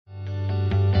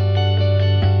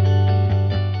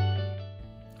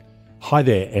Hi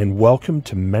there and welcome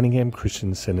to Manningham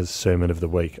Christian Centre's Sermon of the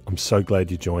Week. I'm so glad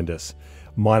you joined us.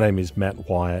 My name is Matt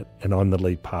Wyatt and I'm the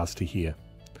lead pastor here.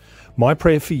 My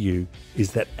prayer for you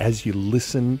is that as you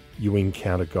listen, you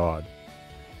encounter God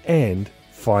and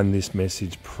find this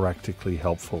message practically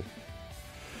helpful.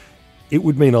 It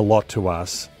would mean a lot to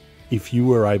us if you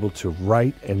were able to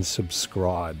rate and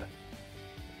subscribe.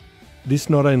 This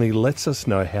not only lets us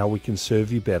know how we can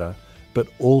serve you better, but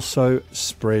also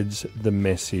spreads the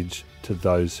message to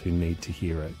those who need to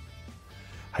hear it.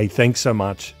 Hey, thanks so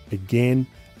much again,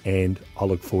 and I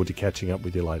look forward to catching up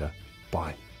with you later.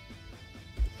 Bye.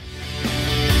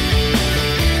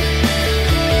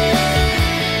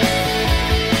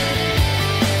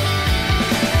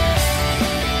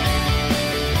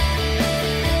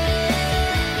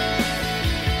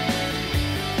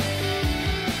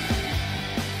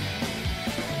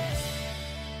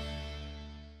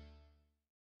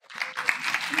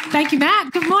 Thank you,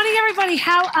 Matt. Good morning, everybody.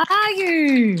 How are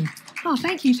you? Oh,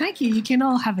 thank you. Thank you. You can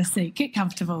all have a seat. Get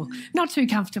comfortable. Not too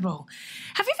comfortable.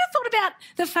 Have you ever thought about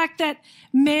the fact that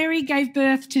Mary gave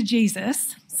birth to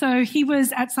Jesus? So he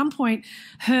was at some point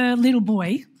her little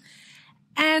boy,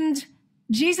 and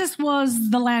Jesus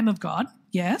was the Lamb of God.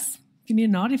 Yes. Give me a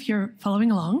nod if you're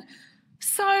following along.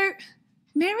 So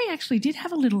Mary actually did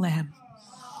have a little lamb.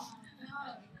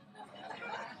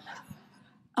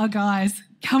 Oh, guys,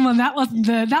 come on, that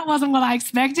wasn't what I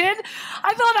expected.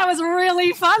 I thought that was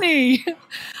really funny.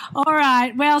 All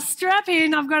right, well, strap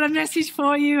in. I've got a message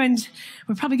for you, and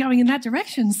we're probably going in that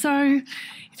direction. So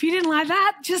if you didn't like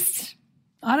that, just,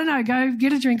 I don't know, go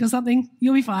get a drink or something.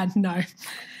 You'll be fine. No.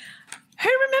 Who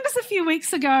remembers a few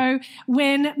weeks ago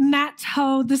when Matt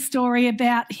told the story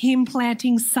about him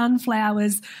planting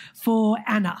sunflowers for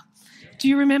Anna? Do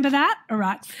you remember that? All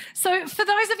right. So for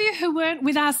those of you who weren't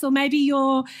with us, or maybe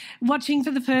you're watching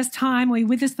for the first time or you're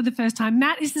with us for the first time,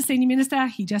 Matt is the senior minister.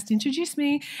 He just introduced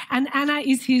me. And Anna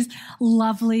is his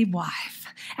lovely wife.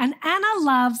 And Anna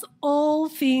loves all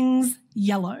things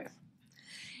yellow.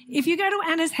 If you go to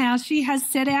Anna's house, she has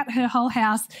set out her whole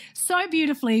house so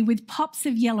beautifully with pops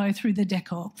of yellow through the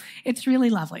decor. It's really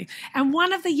lovely. And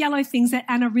one of the yellow things that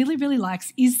Anna really, really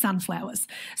likes is sunflowers.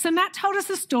 So Matt told us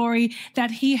a story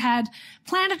that he had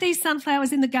planted these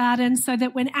sunflowers in the garden so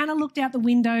that when Anna looked out the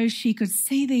window, she could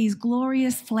see these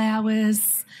glorious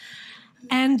flowers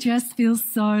and just feel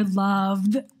so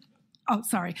loved. Oh,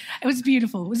 sorry. It was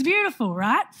beautiful. It was beautiful,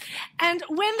 right? And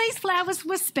when these flowers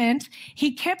were spent,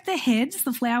 he kept the heads,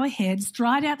 the flower heads,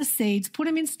 dried out the seeds, put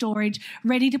them in storage,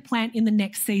 ready to plant in the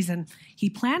next season. He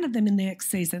planted them in the next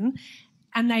season,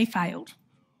 and they failed.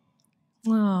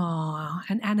 Oh,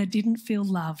 and Anna didn't feel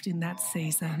loved in that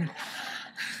season.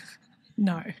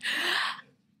 No.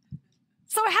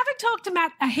 So I haven't talked to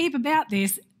Matt a heap about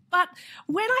this, but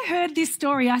when I heard this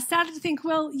story, I started to think,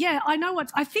 well, yeah,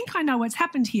 I think I know what's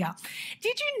happened here.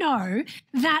 Did you know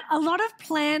that a lot of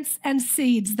plants and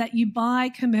seeds that you buy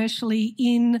commercially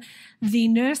in the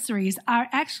nurseries are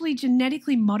actually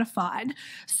genetically modified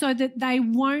so that they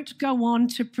won't go on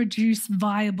to produce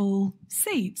viable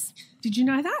seeds? Did you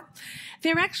know that?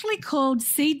 They're actually called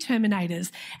seed terminators,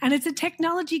 and it's a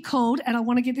technology called, and I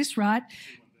want to get this right,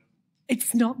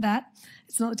 it's not that.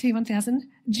 It's not the T1000.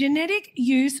 Genetic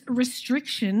Use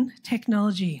Restriction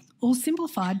Technology, all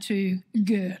simplified to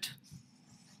GERT.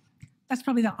 That's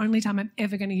probably the only time I'm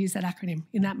ever going to use that acronym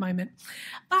in that moment.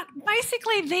 But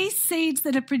basically, these seeds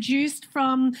that are produced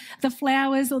from the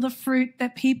flowers or the fruit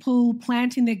that people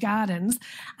plant in their gardens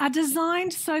are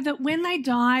designed so that when they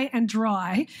die and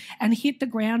dry and hit the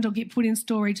ground or get put in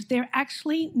storage, they're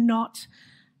actually not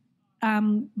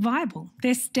viable.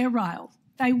 They're sterile.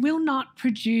 They will not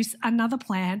produce another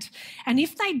plant. And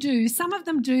if they do, some of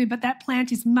them do, but that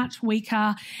plant is much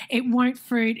weaker. It won't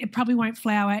fruit. It probably won't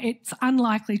flower. It's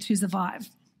unlikely to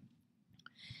survive.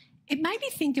 It made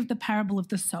me think of the parable of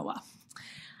the sower.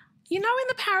 You know, in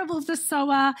the parable of the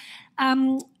sower,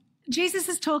 Jesus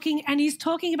is talking, and he's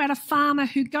talking about a farmer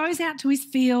who goes out to his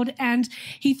field and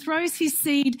he throws his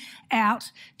seed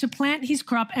out to plant his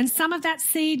crop, and some of that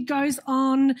seed goes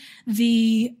on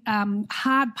the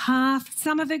hard path,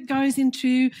 some of it goes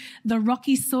into the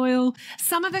rocky soil,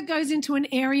 some of it goes into an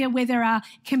area where there are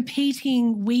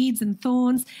competing weeds and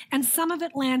thorns, and some of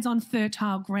it lands on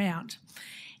fertile ground.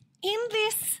 In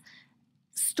this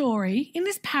story, in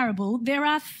this parable, there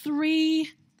are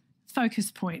three focus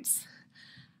points.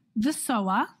 The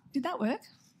sower. Did that work?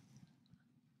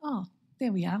 Oh,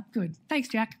 there we are. Good. Thanks,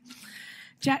 Jack.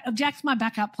 Jack's my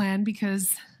backup plan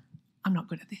because I'm not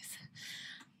good at this.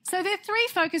 So there are three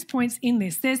focus points in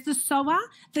this. There's the sower,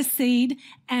 the seed,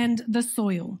 and the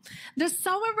soil. The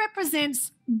sower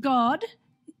represents God,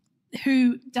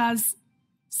 who does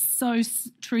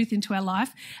sows truth into our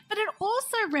life, but it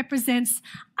also represents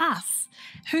us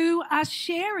who are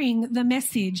sharing the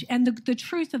message and the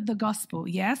truth of the gospel,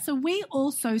 yeah? So we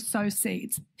also sow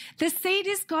seeds. The seed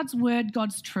is God's word,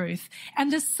 God's truth,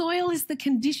 and the soil is the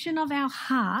condition of our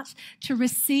heart to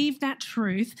receive that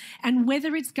truth and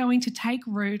whether it's going to take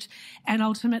root and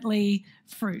ultimately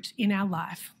fruit in our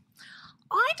life.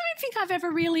 I don't think I've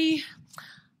ever really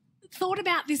thought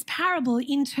about this parable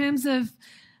in terms of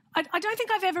I don't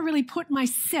think I've ever really put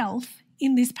myself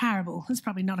in this parable. It's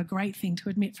probably not a great thing to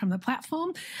admit from the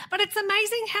platform, but it's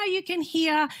amazing how you can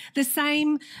hear the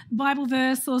same Bible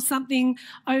verse or something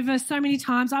over so many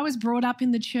times. I was brought up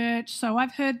in the church, so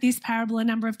I've heard this parable a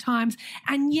number of times,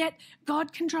 and yet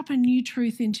God can drop a new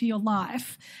truth into your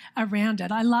life around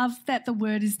it. I love that the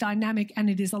word is dynamic and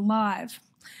it is alive.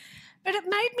 But it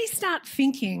made me start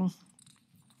thinking,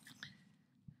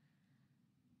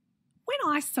 when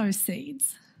I sow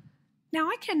seeds, now,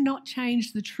 I cannot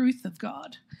change the truth of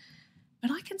God,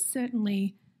 but I can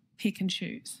certainly pick and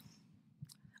choose.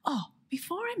 Oh,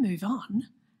 before I move on,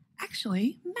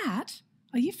 actually, Matt,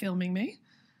 are you filming me?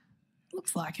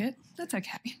 Looks like it. That's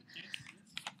okay.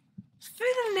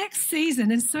 Through the next season,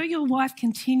 and so your wife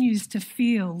continues to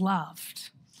feel loved,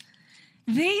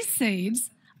 these seeds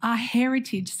are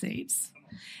heritage seeds.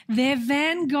 They're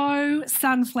Van Gogh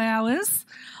sunflowers.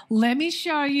 Let me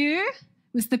show you.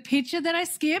 Was the picture that I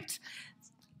skipped.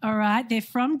 All right, they're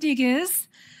from Diggers.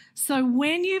 So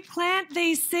when you plant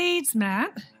these seeds,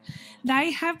 Matt,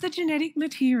 they have the genetic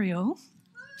material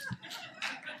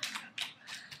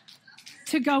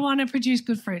to go on and produce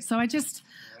good fruit. So I just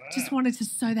wanted to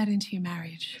sow that into your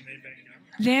marriage.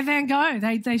 They're Van Gogh.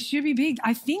 They should be big.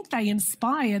 I think they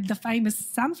inspired the famous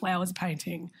sunflowers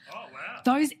painting. Oh, wow.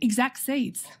 Those exact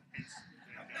seeds.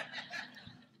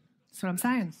 That's what I'm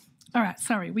saying. All right,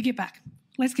 sorry, we get back.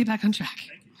 Let's get back on track.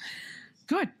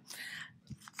 Good.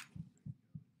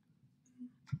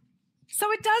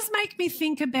 So it does make me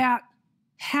think about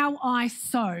how I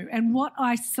sow and what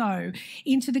I sow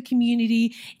into the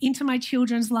community, into my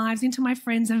children's lives, into my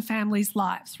friends and family's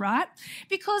lives, right?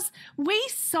 Because we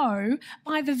sow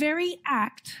by the very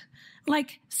act.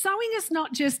 Like, sowing is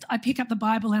not just I pick up the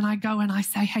Bible and I go and I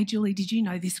say, hey, Julie, did you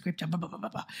know this scripture? Blah, blah, blah, blah,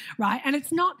 blah, right? And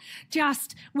it's not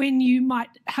just when you might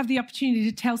have the opportunity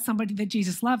to tell somebody that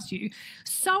Jesus loves you.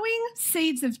 Sowing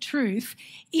seeds of truth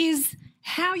is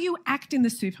how you act in the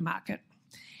supermarket.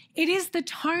 It is the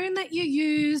tone that you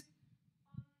use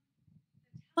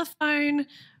on the telephone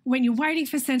when you're waiting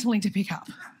for Centrelink to pick up.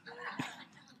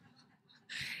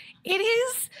 It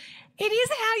is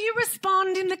how you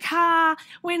respond in the car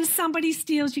when somebody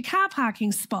steals your car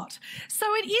parking spot. So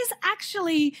it is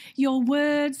actually your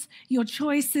words, your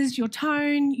choices, your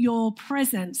tone, your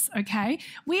presence, okay?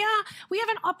 We have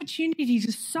an opportunity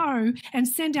to sow and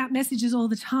send out messages all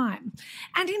the time.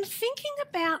 And in thinking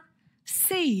about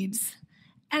seeds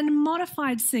and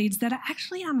modified seeds that are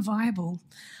actually unviable,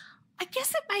 I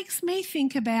guess it makes me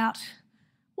think about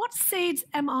what seeds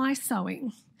am I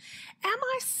sowing? Am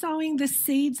I sowing the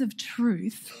seeds of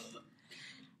truth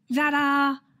that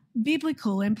are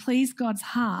biblical and please God's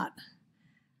heart,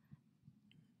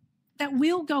 that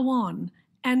will go on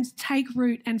and take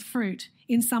root and fruit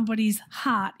in somebody's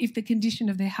heart if the condition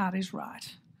of their heart is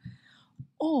right?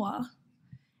 Or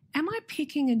am I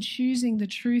picking and choosing the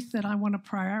truth that I want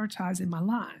to prioritise in my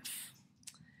life?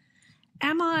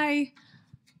 Am I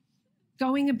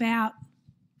going about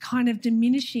kind of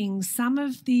diminishing some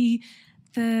of the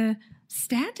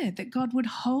standard that God would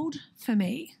hold for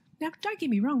me? Now, don't get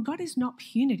me wrong, God is not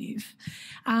punitive,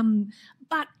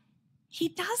 but he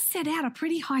does set out a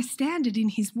pretty high standard in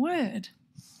his word.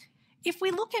 If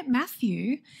we look at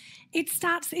Matthew, he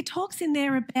starts talking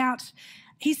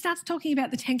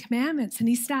about the 10 Commandments, and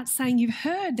he starts saying, you've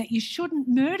heard that you shouldn't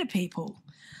murder people.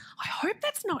 I hope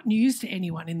that's not news to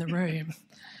anyone in the room.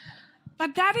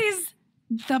 But that is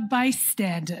the base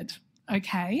standard,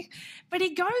 okay? But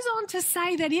he goes on to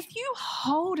say that if you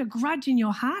hold a grudge in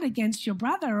your heart against your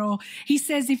brother, or he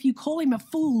says if you call him a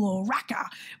fool or raca,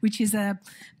 which is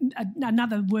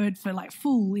another word for like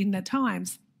fool in the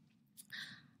times,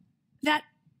 that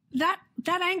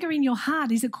anger in your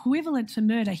heart is equivalent to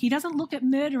murder. He doesn't look at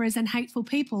murderers and hateful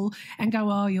people and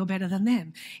go, oh, you're better than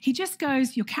them. He just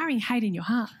goes, you're carrying hate in your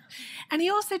heart. And he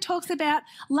also talks about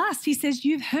lust. He says,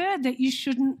 you've heard that you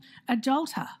shouldn't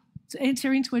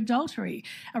enter into adultery,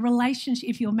 a relationship.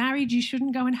 If you're married, you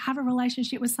shouldn't go and have a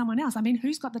relationship with someone else. I mean,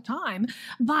 who's got the time?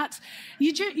 But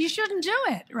you shouldn't do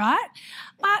it, right?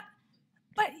 But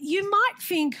you might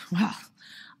think, well,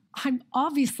 I'm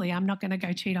not going to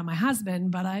go cheat on my husband,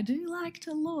 but I do like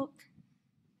to look.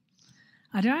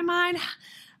 I don't mind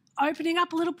opening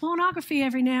up a little pornography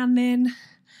every now and then.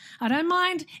 I don't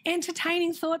mind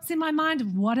entertaining thoughts in my mind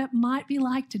of what it might be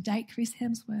like to date Chris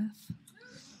Hemsworth.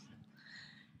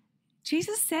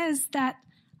 Jesus says that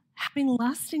having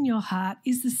lust in your heart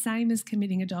is the same as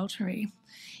committing adultery.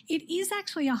 It is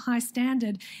actually a high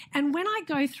standard. And when I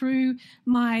go through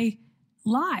my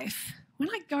life, when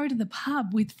I go to the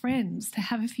pub with friends to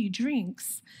have a few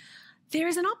drinks, there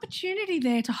is an opportunity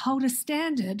there to hold a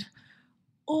standard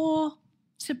or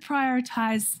to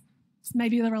prioritise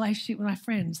maybe the relationship with my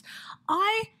friends.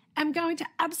 I am going to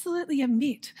absolutely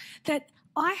admit that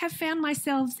I have found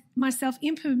myself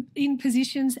in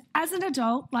positions as an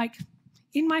adult, like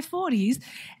in my 40s,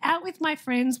 out with my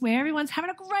friends where everyone's having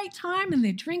a great time and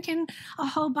they're drinking a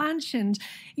whole bunch and,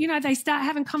 they start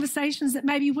having conversations that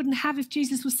maybe you wouldn't have if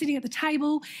Jesus was sitting at the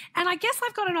table. And I guess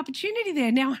I've got an opportunity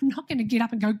there. Now, I'm not going to get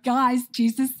up and go, guys,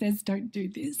 Jesus says don't do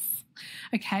this.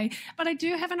 Okay, but I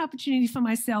do have an opportunity for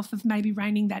myself of maybe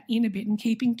reining that in a bit and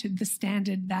keeping to the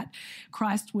standard that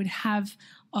Christ would have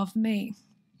of me.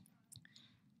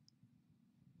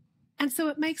 And so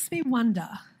it makes me wonder,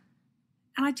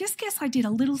 and I just guess I did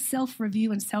a little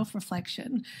self-review and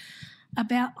self-reflection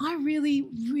about I really,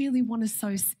 really want to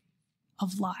sow seeds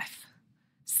of life,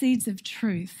 seeds of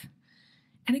truth.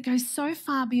 And it goes so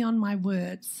far beyond my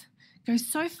words, goes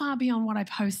so far beyond what I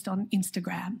post on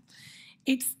Instagram.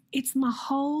 It's my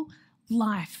whole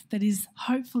life that is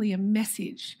hopefully a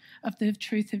message of the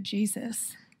truth of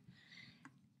Jesus.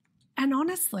 And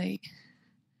honestly,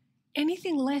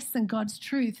 anything less than God's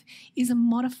truth is a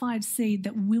modified seed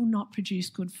that will not produce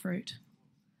good fruit.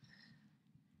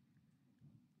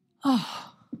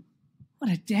 Oh, what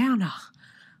a downer.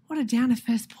 What a downer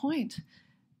first point.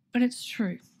 But it's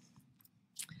true.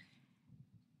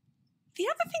 The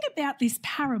other thing about this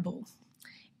parable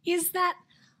is that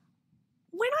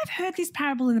when I've heard this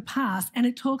parable in the past and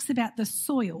it talks about the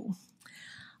soil,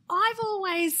 I've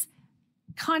always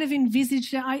kind of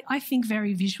envisaged it, I think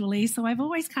very visually, so I've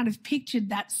always kind of pictured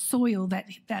that soil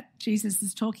that Jesus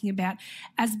is talking about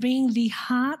as being the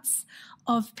hearts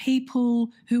of people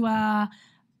who are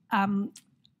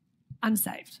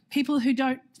unsaved, people who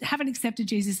haven't accepted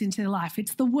Jesus into their life.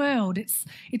 It's the world, it's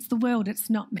the world, it's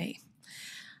not me.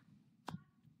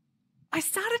 I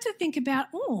started to think about,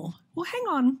 hang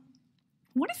on,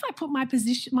 what if I put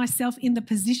myself in the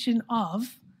position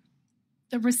of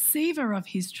the receiver of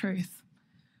his truth?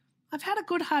 I've had a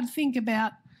good hard think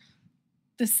about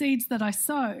the seeds that I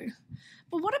sow,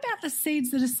 but what about the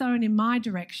seeds that are sown in my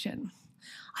direction?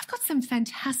 I've got some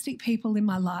fantastic people in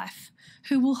my life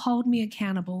who will hold me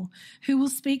accountable, who will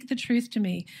speak the truth to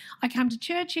me. I come to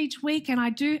church each week and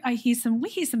we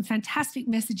hear some fantastic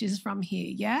messages from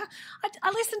here, yeah? I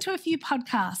listen to a few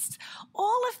podcasts.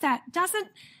 All of that doesn't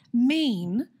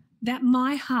mean that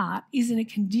my heart is in a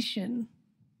condition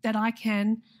that I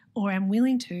can or am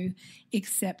willing to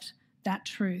accept that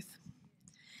truth.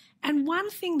 And one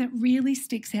thing that really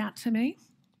sticks out to me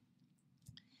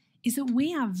is that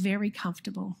we are very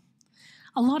comfortable.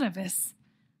 A lot of us,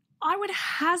 I would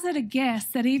hazard a guess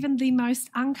that even the most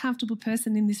uncomfortable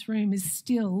person in this room is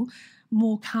still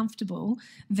more comfortable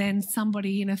than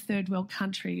somebody in a third world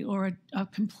country or a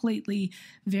completely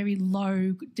very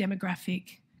low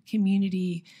demographic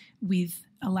community with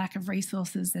a lack of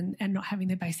resources and not having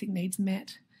their basic needs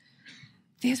met.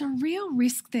 There's a real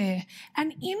risk there.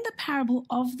 And in the parable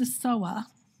of the sower,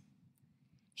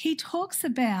 he talks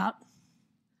about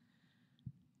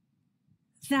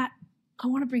that. I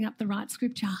want to bring up the right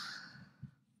scripture.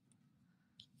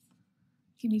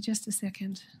 Give me just a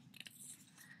second.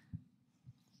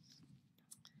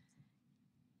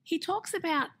 He talks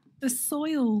about the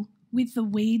soil with the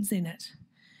weeds in it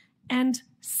and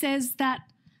says that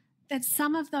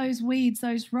some of those weeds,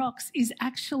 those rocks, is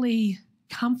actually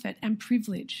comfort and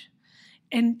privilege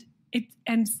and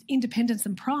independence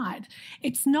and pride.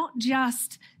 It's not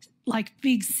just like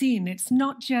big sin. It's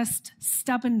not just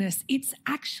stubbornness. It's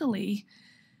actually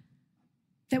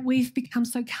that we've become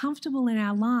so comfortable in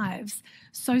our lives,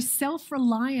 so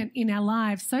self-reliant in our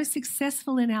lives, so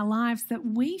successful in our lives that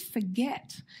we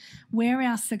forget where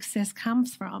our success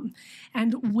comes from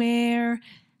and where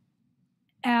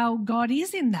our God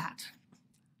is in that.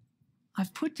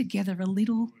 I've put together a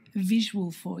little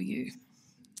visual for you,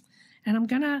 and I'm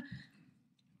going to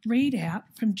read out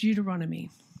from Deuteronomy.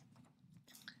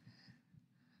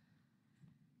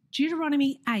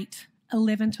 Deuteronomy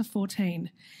 8:11-14.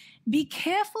 Be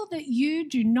careful that you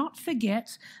do not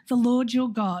forget the Lord your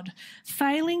God,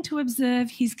 failing to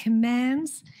observe his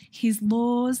commands, his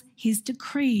laws, his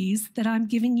decrees that I'm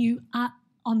giving you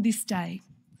on this day.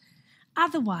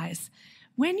 Otherwise,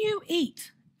 when you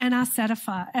eat and are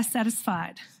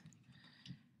satisfied,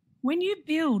 when you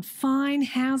build fine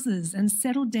houses and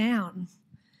settle down,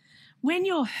 when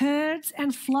your herds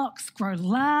and flocks grow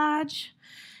large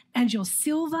and your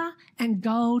silver and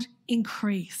gold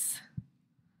increase,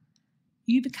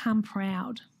 you become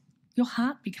proud. Your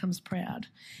heart becomes proud,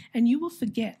 and you will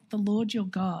forget the Lord your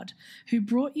God, who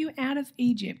brought you out of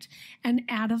Egypt and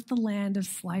out of the land of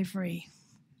slavery.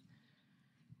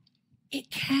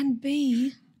 It can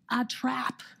be a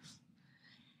trap.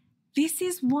 This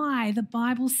is why the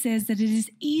Bible says that it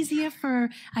is easier for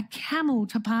a camel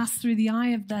to pass through the eye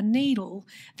of the needle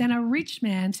than a rich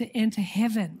man to enter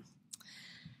heaven.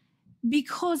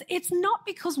 Because it's not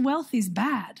because wealth is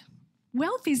bad.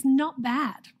 Wealth is not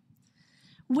bad.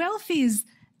 Wealth is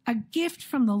a gift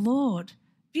from the Lord.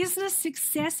 Business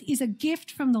success is a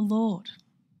gift from the Lord.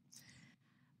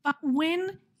 But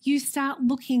when you start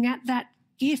looking at that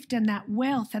gift and that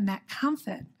wealth and that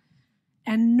comfort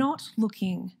and not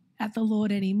looking at the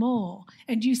Lord anymore,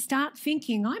 and you start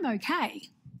thinking, I'm okay,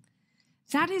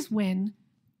 that is when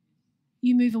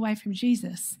you move away from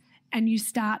Jesus and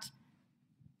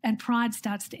pride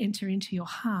starts to enter into your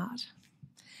heart.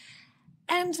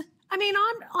 And I mean,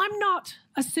 I'm not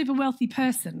a super wealthy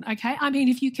person, okay? I mean,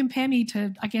 if you compare me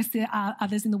to, I guess there are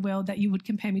others in the world that you would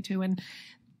compare me to, and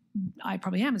I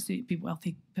probably am a super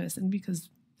wealthy person because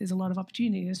there's a lot of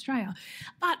opportunity in Australia.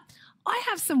 But I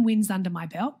have some wins under my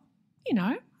belt. You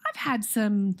know, I've had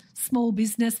some small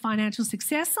business financial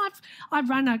success. I've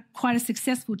run quite a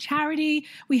successful charity.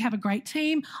 We have a great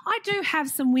team. I do have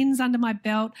some wins under my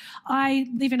belt. I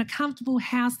live in a comfortable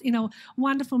house in a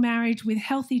wonderful marriage with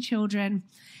healthy children.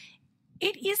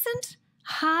 It isn't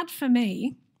hard for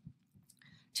me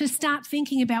to start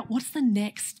thinking about what's the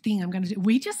next thing I'm going to do.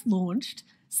 We just launched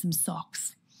some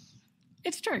socks.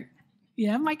 It's true.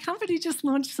 Yeah, my company just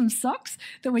launched some socks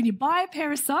that when you buy a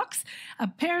pair of socks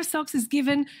is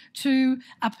given to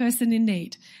a person in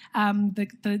need.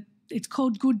 It's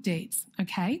called Good Deeds,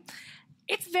 okay?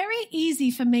 It's very easy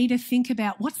for me to think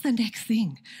about what's the next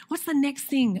thing? What's the next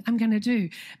thing I'm going to do?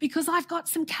 Because I've got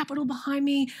some capital behind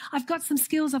me. I've got some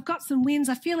skills. I've got some wins.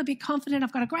 I feel a bit confident.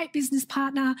 I've got a great business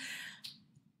partner.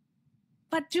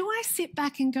 But do I sit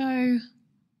back and go,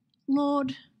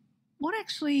 Lord, what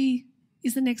actually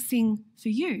is the next thing for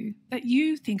you that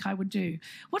you think I would do?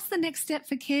 What's the next step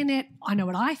for CareNet? I know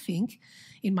what I think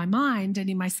in my mind and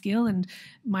in my skill and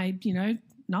my,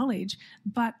 knowledge,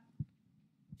 but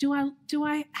do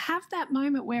I have that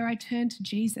moment where I turn to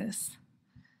Jesus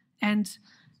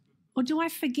or do I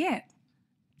forget?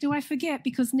 Do I forget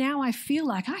because now I feel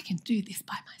like I can do this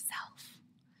by myself?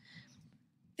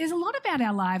 There's a lot about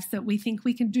our lives that we think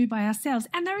we can do by ourselves,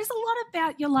 and there is a lot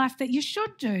about your life that you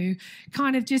should do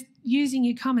kind of just using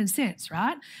your common sense,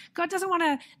 right? God doesn't want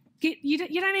to you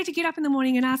don't need to get up in the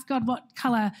morning and ask God what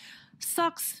colour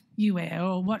socks you wear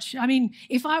or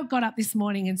if I got up this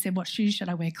morning and said, what shoes should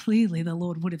I wear? Clearly the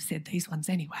Lord would have said these ones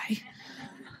anyway,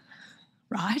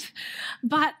 right?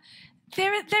 But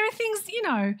there are things,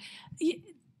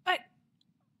 but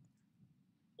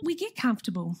we get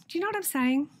comfortable. Do you know what I'm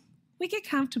saying? We get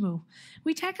comfortable.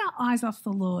 We take our eyes off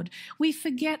the Lord. We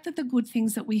forget that the good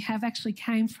things that we have actually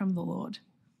came from the Lord.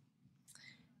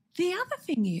 The other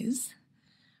thing is,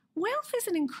 wealth is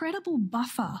an incredible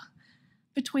buffer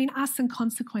between us and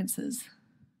consequences.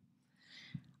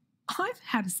 I've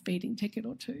had a speeding ticket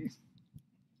or two.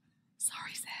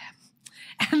 Sorry,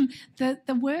 Sam. And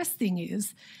the worst thing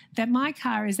is that my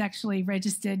car is actually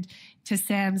registered to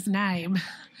Sam's name.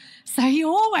 So he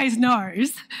always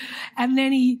knows, and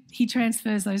then he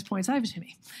transfers those points over to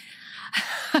me.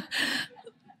 And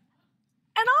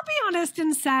I'll be honest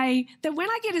and say that when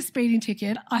I get a speeding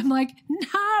ticket, I'm like, no,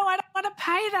 I don't want to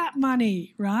pay that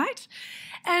money, right?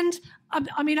 And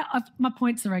my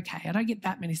points are okay. I don't get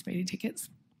that many speeding tickets.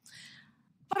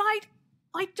 But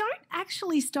I don't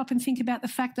actually stop and think about the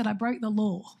fact that I broke the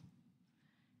law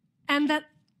and that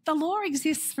the law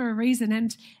exists for a reason.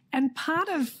 And part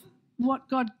of what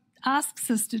God asks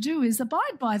us to do is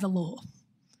abide by the law,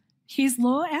 his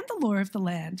law and the law of the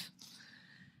land.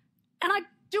 And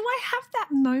do I have that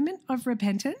moment of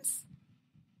repentance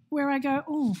where I go,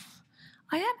 oh,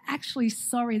 I am actually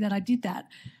sorry that I did that?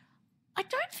 I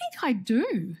don't think I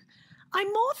do. I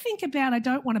more think about I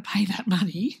don't want to pay that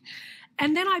money,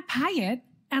 and then I pay it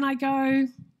and I go,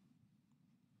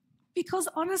 because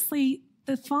honestly,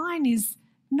 the fine is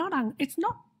it's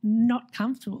not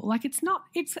comfortable. Like it's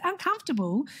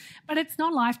uncomfortable, but it's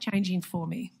not life-changing for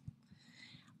me.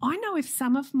 I know if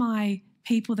some of my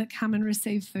people that come and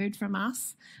receive food from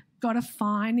us got a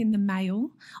fine in the mail,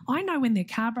 I know when their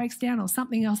car breaks down or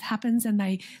something else happens and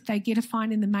they get a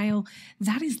fine in the mail,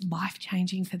 that is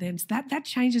life-changing for them. So that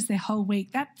changes their whole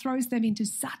week. That throws them into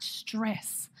such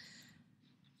stress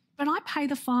But I pay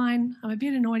the fine, I'm a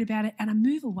bit annoyed about it, and I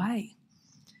move away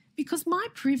because my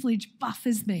privilege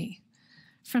buffers me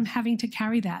from having to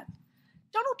carry that.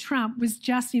 Donald Trump was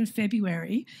just in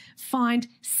February fined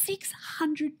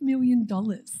 $600 million.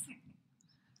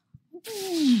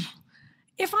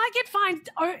 If I get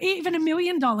fined even $1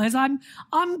 million,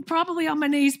 I'm probably on my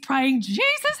knees praying,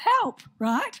 Jesus help,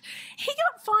 right? He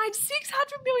got fined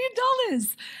 $600 million.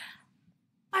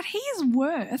 But he is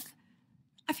worth,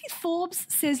 I think Forbes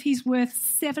says he's worth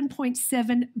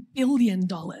 $7.7 billion.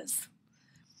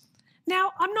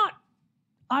 Now,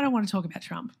 I don't want to talk about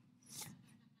Trump.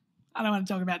 But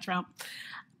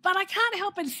I can't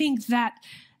help but think that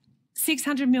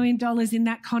 $600 million in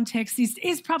that context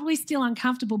is probably still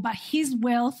uncomfortable, but his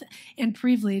wealth and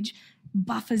privilege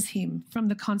buffers him from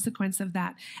the consequence of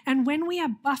that. And when we are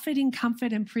buffered in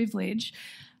comfort and privilege,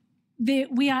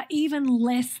 we are even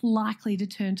less likely to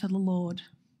turn to the Lord.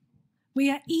 We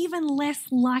are even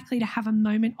less likely to have a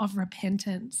moment of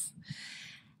repentance.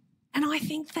 And I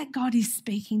think that God is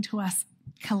speaking to us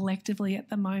collectively at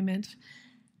the moment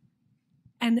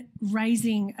and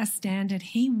raising a standard.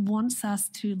 He wants us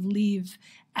to live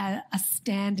a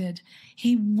standard.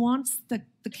 He wants the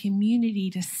community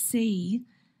to see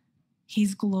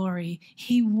his glory.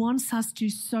 He wants us to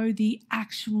sow the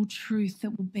actual truth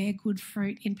that will bear good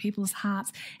fruit in people's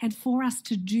hearts. And for us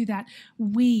to do that,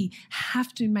 we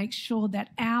have to make sure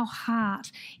that our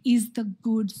heart is the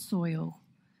good soil.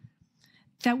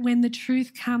 That when the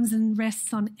truth comes and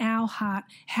rests on our heart,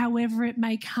 however it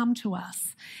may come to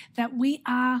us, that we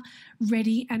are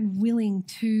ready and willing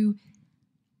to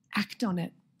act on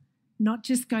it. Not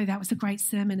just go, that was a great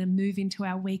sermon, and move into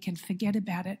our week and forget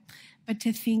about it, but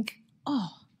to think,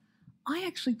 oh, I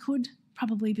actually could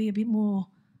probably be a bit more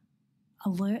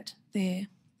alert there.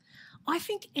 I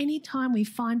think any time we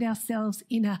find ourselves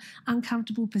in an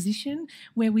uncomfortable position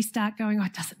where we start going, oh,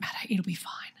 it doesn't matter, it'll be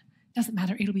fine. Doesn't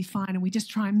matter, it'll be fine, and we just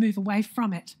try and move away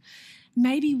from it.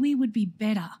 Maybe we would be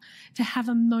better to have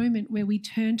a moment where we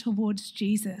turn towards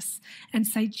Jesus and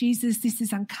say, Jesus, this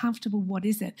is uncomfortable, what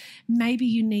is it? Maybe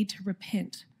you need to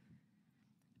repent.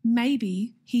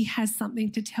 Maybe he has something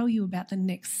to tell you about the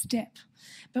next step.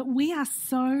 But we are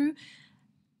so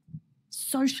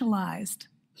socialized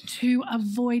to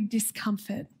avoid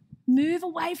discomfort. Move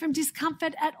away from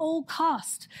discomfort at all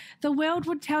cost. The world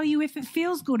would tell you if it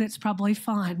feels good, it's probably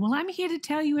fine. Well, I'm here to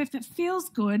tell you if it feels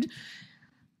good,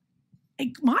 it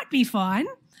might be fine,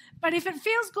 but if it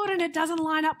feels good and it doesn't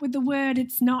line up with the word,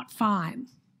 it's not fine.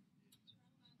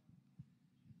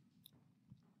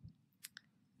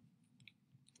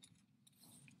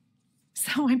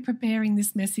 So I'm preparing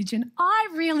this message, and I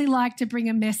really like to bring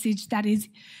a message that is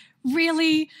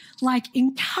really like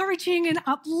encouraging and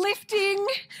uplifting.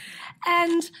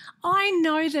 And I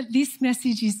know that this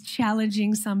message is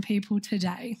challenging some people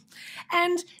today.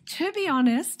 And to be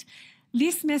honest,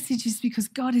 this message is because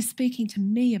God is speaking to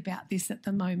me about this at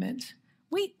the moment.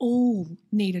 We all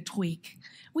need a tweak.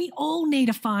 We all need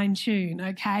a fine tune,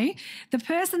 okay? The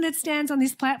person that stands on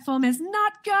this platform has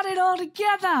not got it all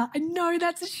together. I know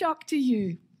that's a shock to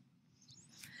you.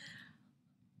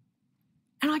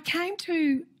 And I came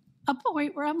to a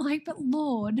point where I'm like, but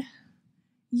Lord,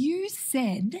 you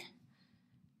said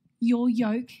your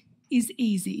yoke is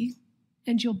easy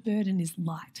and your burden is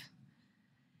light.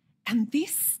 And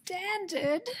this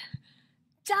standard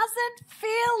doesn't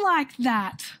feel like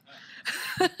that.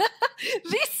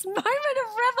 This moment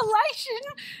of revelation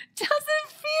doesn't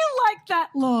feel like that,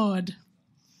 Lord.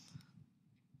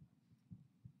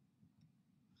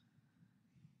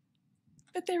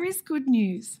 But there is good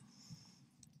news.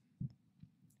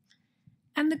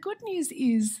 And the good news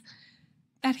is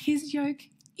that his yoke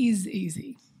is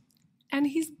easy and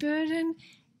his burden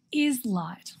is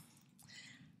light,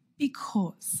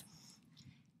 because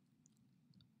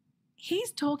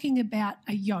he's talking about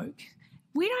a yoke.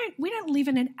 We don't live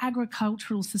in an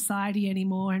agricultural society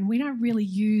anymore, and we don't really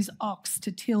use ox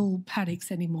to till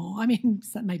paddocks anymore. I mean,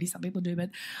 maybe some people do, but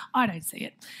I don't see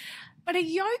it. But a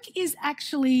yoke is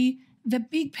actually the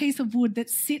big piece of wood that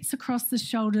sits across the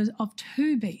shoulders of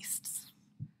two beasts.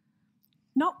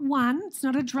 Not one, it's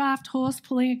not a draft horse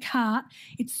pulling a cart,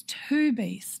 it's two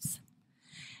beasts.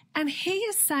 And he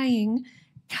is saying,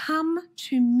 come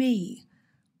to me,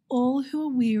 all who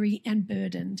are weary and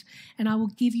burdened, and I will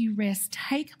give you rest.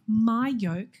 Take my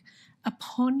yoke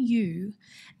upon you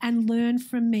and learn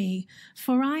from me,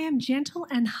 for I am gentle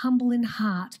and humble in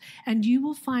heart, and you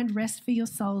will find rest for your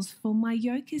souls, for my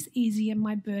yoke is easy and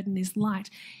my burden is light.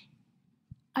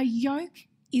 A yoke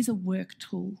is a work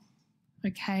tool,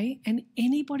 okay? And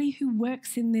anybody who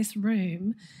works in this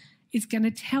room is going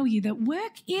to tell you that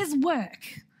work is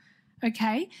work,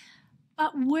 okay?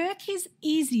 But work is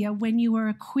easier when you are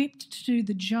equipped to do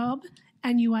the job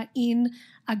and you are in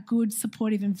a good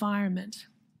supportive environment.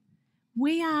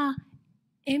 We are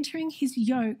entering his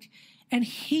yoke and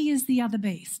he is the other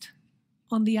beast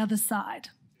on the other side.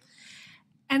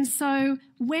 And so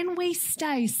when we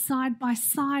stay side by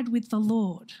side with the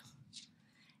Lord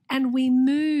and we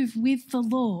move with the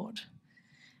Lord,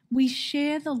 we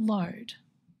share the load.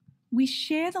 We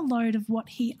share the load of what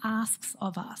he asks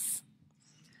of us.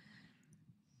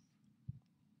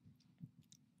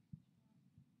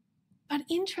 But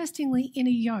interestingly, in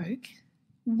a yoke,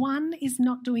 one is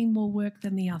not doing more work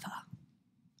than the other.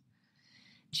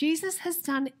 Jesus has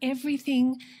done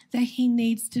everything that he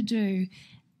needs to do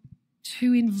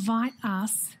to invite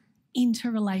us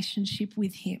into relationship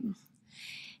with him.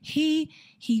 He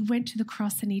went to the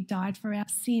cross and he died for our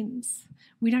sins.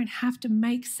 We don't have to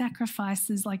make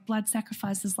sacrifices like blood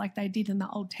sacrifices like they did in the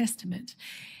Old Testament.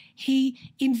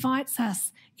 He invites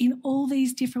us in all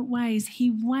these different ways. He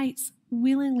waits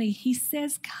willingly. He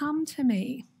says, "Come to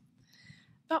me."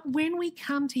 But when we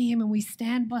come to him and we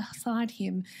stand beside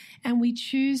him and we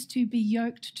choose to be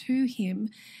yoked to him,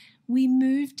 we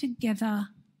move together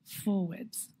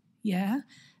forwards, yeah?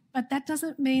 But that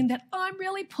doesn't mean that I'm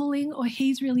really pulling or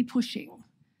he's really pushing.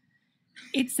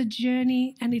 It's a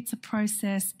journey and it's a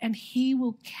process, and he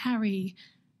will carry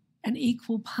an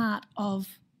equal part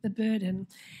of the burden.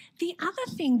 The other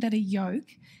thing that a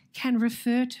yoke can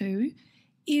refer to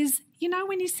is, you know,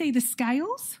 when you see the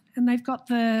scales and they've got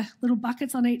the little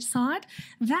buckets on each side,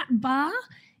 that bar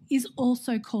is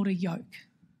also called a yoke.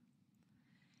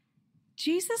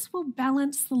 Jesus will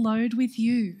balance the load with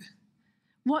you.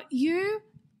 What you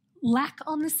lack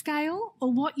on the scale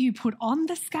or what you put on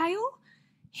the scale,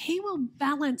 he will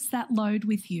balance that load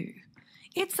with you.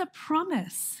 It's a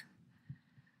promise.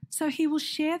 So he will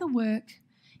share the work,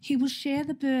 he will share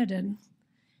the burden,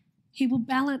 he will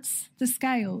balance the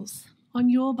scales on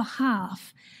your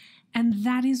behalf, and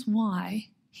that is why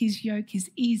his yoke is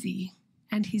easy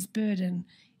and his burden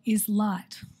is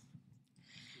light.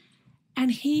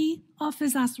 And he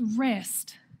offers us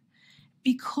rest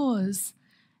because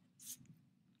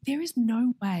there is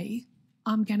no way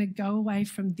I'm going to go away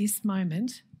from this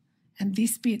moment and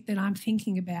this bit that I'm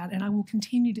thinking about and I will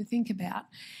continue to think about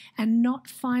and not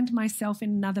find myself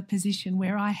in another position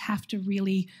where I have to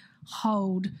really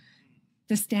hold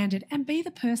the standard and be the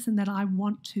person that I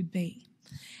want to be.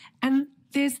 And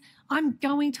I'm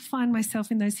going to find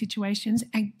myself in those situations,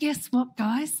 and guess what,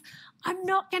 guys? I'm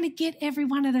not going to get every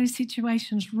one of those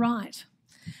situations right.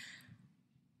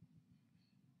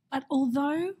 But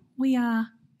although we are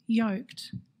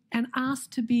yoked and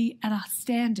asked to be at a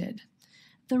standard,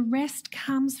 the rest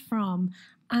comes from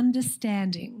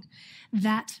understanding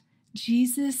that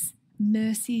Jesus'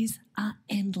 mercies are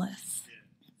endless.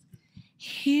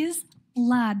 His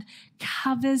blood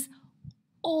covers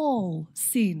all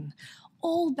sin,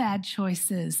 all bad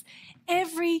choices,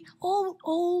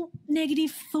 all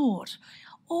negative thought,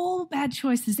 all bad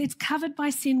choices. It's covered by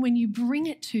sin when you bring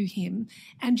it to him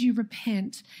and you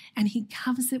repent, and he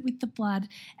covers it with the blood.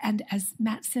 And as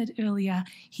Matt said earlier,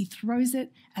 he throws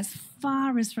it as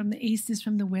far as from the east is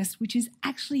from the west, which is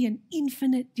actually an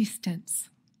infinite distance.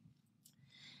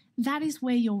 That is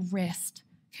where your rest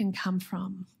can come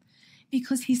from,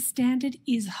 because his standard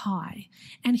is high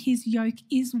and his yoke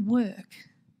is work.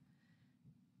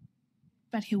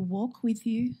 But he'll walk with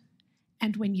you,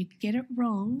 and when you get it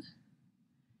wrong,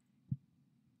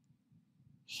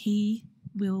 he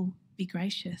will be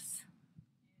gracious.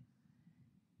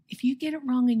 If you get it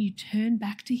wrong and you turn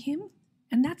back to him,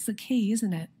 and that's the key,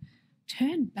 isn't it?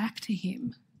 Turn back to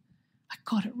him. I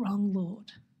got it wrong,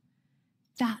 Lord.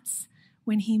 That's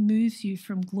when he moves you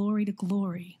from glory to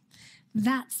glory.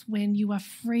 That's when you are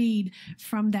freed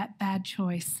from that bad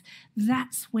choice.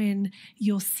 That's when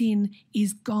your sin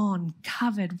is gone,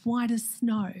 covered, white as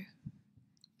snow.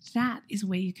 That is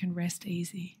where you can rest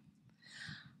easy.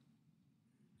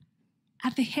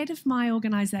 At the head of my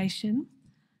organisation,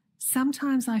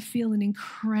 sometimes I feel an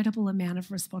incredible amount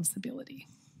of responsibility.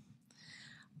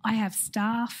 I have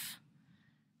staff,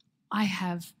 I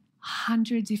have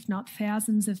hundreds, if not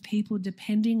thousands of people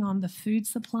depending on the food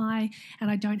supply, and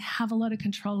I don't have a lot of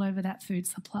control over that food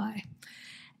supply.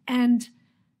 And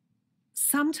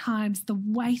sometimes the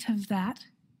weight of that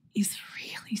is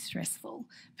really stressful,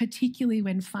 particularly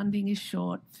when funding is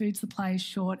short, food supply is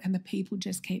short, and the people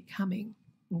just keep coming,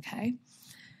 okay?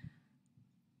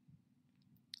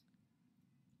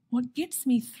 What gets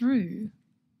me through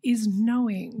is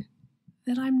knowing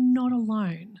that I'm not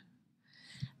alone.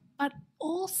 But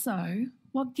also,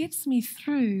 What gets me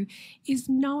through is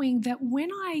knowing that when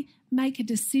I make a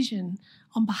decision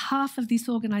on behalf of this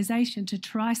organisation to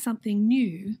try something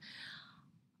new,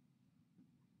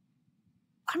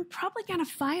 I'm probably going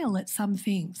to fail at some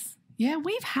things. Yeah,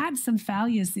 we've had some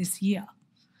failures this year.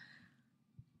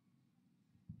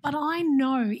 But I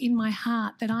know in my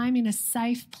heart that I'm in a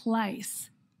safe place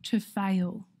to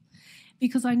fail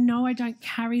because I know I don't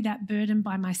carry that burden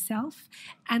by myself,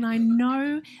 and I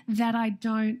know that I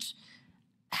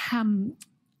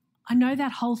know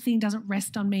that whole thing doesn't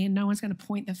rest on me and no one's going to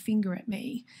point the finger at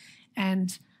me.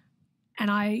 And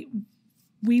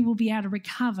we will be able to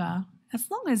recover as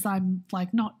long as I'm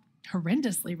not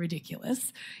horrendously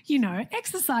ridiculous,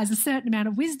 exercise a certain amount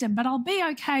of wisdom, but I'll be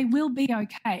okay, we'll be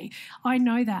okay. I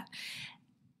know that.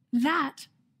 That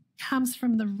comes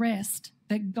from the rest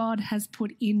that God has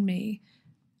put in me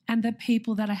and the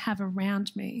people that I have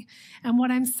around me. And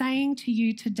what I'm saying to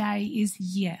you today is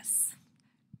yes,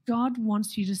 God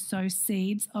wants you to sow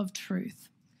seeds of truth,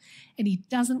 and he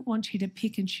doesn't want you to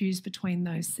pick and choose between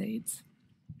those seeds.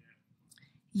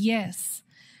 Yes,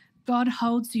 God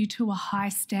holds you to a high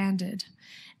standard,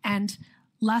 and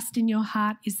lust in your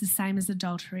heart is the same as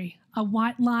adultery. A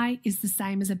white lie is the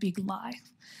same as a big lie.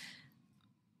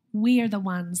 We are the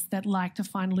ones that like to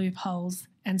find loopholes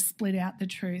and split out the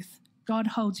truth. God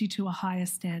holds you to a higher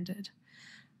standard.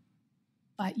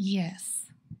 But yes,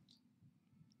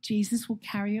 Jesus will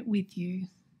carry it with you.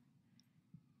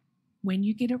 When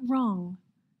you get it wrong,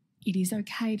 it is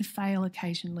okay to fail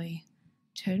occasionally.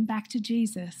 Turn back to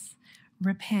Jesus.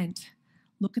 Repent,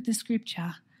 look at the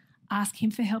scripture, ask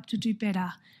him for help to do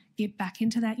better, get back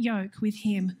into that yoke with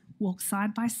him, walk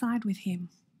side by side with him.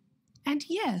 And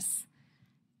yes,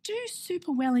 do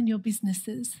super well in your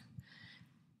businesses.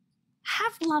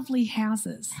 Have lovely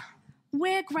houses.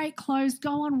 Wear great clothes,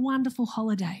 go on wonderful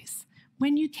holidays.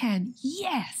 When you can,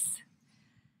 yes.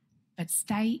 But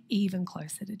stay even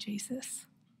closer to Jesus.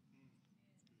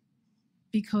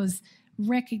 Because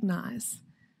recognize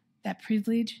that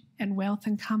privilege and wealth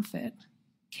and comfort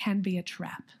can be a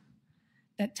trap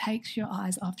that takes your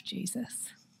eyes off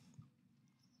Jesus.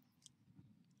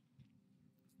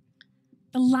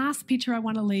 The last picture I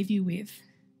want to leave you with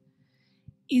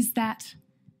is that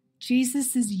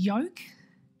Jesus' yoke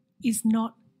is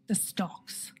not the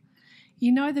stocks.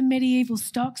 You know the medieval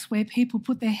stocks where people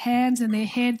put their hands and their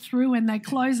head through and they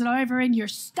close it over and you're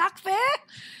stuck there?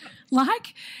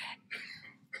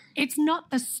 It's not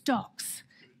the stocks.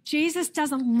 Jesus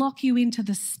doesn't lock you into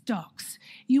the stocks.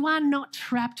 You are not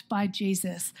trapped by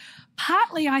Jesus.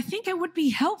 Partly, I think it would be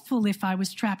helpful if I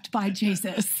was trapped by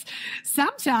Jesus.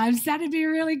 Sometimes that'd be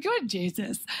really good,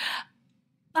 Jesus.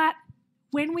 But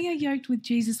when we are yoked with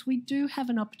Jesus, we do have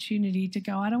an opportunity to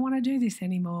go, I don't want to do this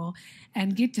anymore,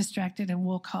 and get distracted and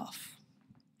walk off.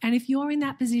 And if you're in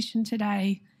that position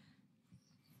today,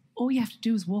 all you have to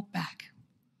do is walk back.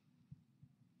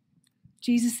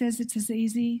 Jesus says it's as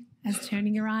easy as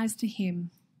turning your eyes to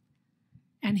him,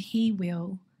 and he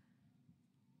will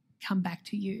come back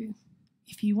to you.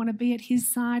 If you want to be at his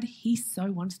side, he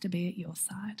so wants to be at your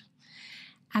side.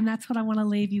 And that's what I want to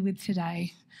leave you with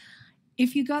today.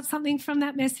 If you got something from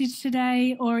that message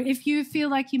today, or if you feel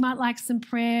like you might like some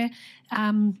prayer,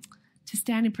 to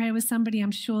stand in prayer with somebody,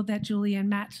 I'm sure that Julie and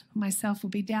Matt, myself, will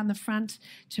be down the front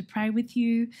to pray with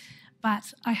you.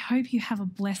 But I hope you have a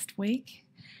blessed week.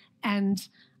 And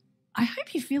I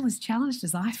hope you feel as challenged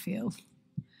as I feel.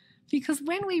 Because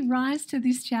when we rise to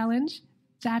this challenge,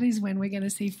 that is when we're going to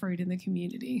see fruit in the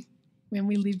community, when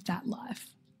we live that life.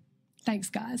 Thanks,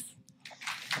 guys.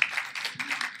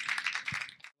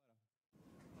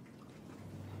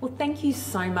 Well, thank you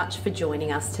so much for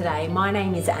joining us today. My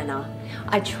name is Anna.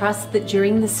 I trust that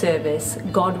during the service,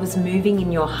 God was moving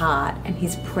in your heart and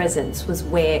his presence was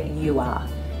where you are.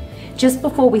 Just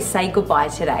before we say goodbye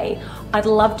today, I'd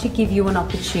love to give you an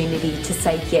opportunity to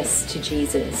say yes to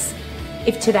Jesus.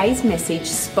 If today's message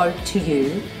spoke to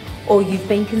you, or you've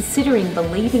been considering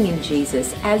believing in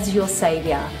Jesus as your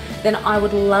Saviour, then I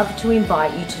would love to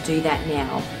invite you to do that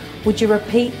now. Would you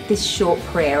repeat this short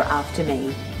prayer after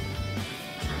me?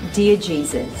 Dear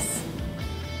Jesus,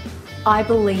 I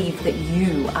believe that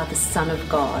you are the Son of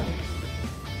God.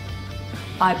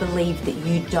 I believe that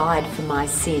you died for my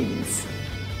sins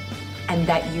and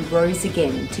that you rose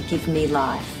again to give me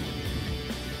life.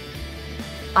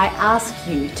 I ask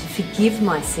you to forgive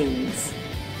my sins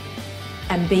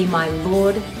and be my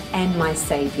Lord and my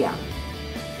Saviour.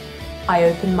 I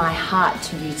open my heart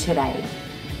to you today.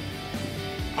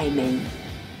 Amen.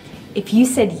 If you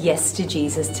said yes to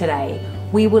Jesus today,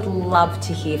 we would love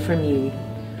to hear from you.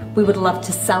 We would love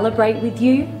to celebrate with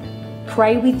you,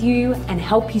 pray with you, and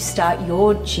help you start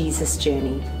your Jesus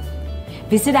journey.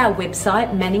 Visit our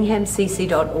website,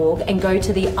 manninghamcc.org, and go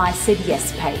to the I Said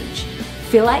Yes page.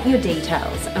 Fill out your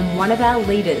details and one of our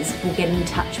leaders will get in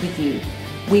touch with you.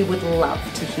 We would love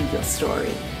to hear your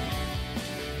story.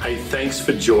 Hey, thanks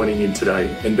for joining in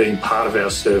today and being part of our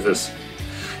service.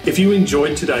 If you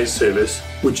enjoyed today's service,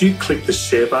 would you click the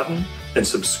share button and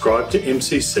subscribe to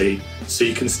MCC so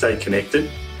you can stay connected?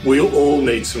 We all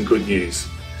need some good news,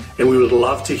 and we would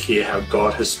love to hear how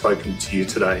God has spoken to you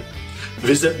today.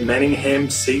 Visit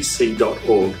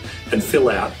manninghamcc.org and fill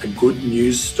out a good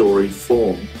news story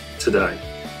form today.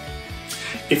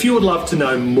 If you would love to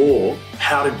know more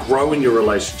how to grow in your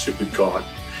relationship with God,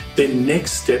 then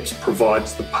Next Steps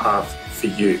provides the path for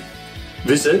you.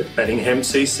 Visit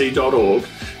manninghamcc.org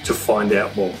to find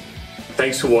out more.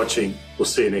 Thanks for watching. We'll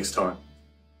see you next time.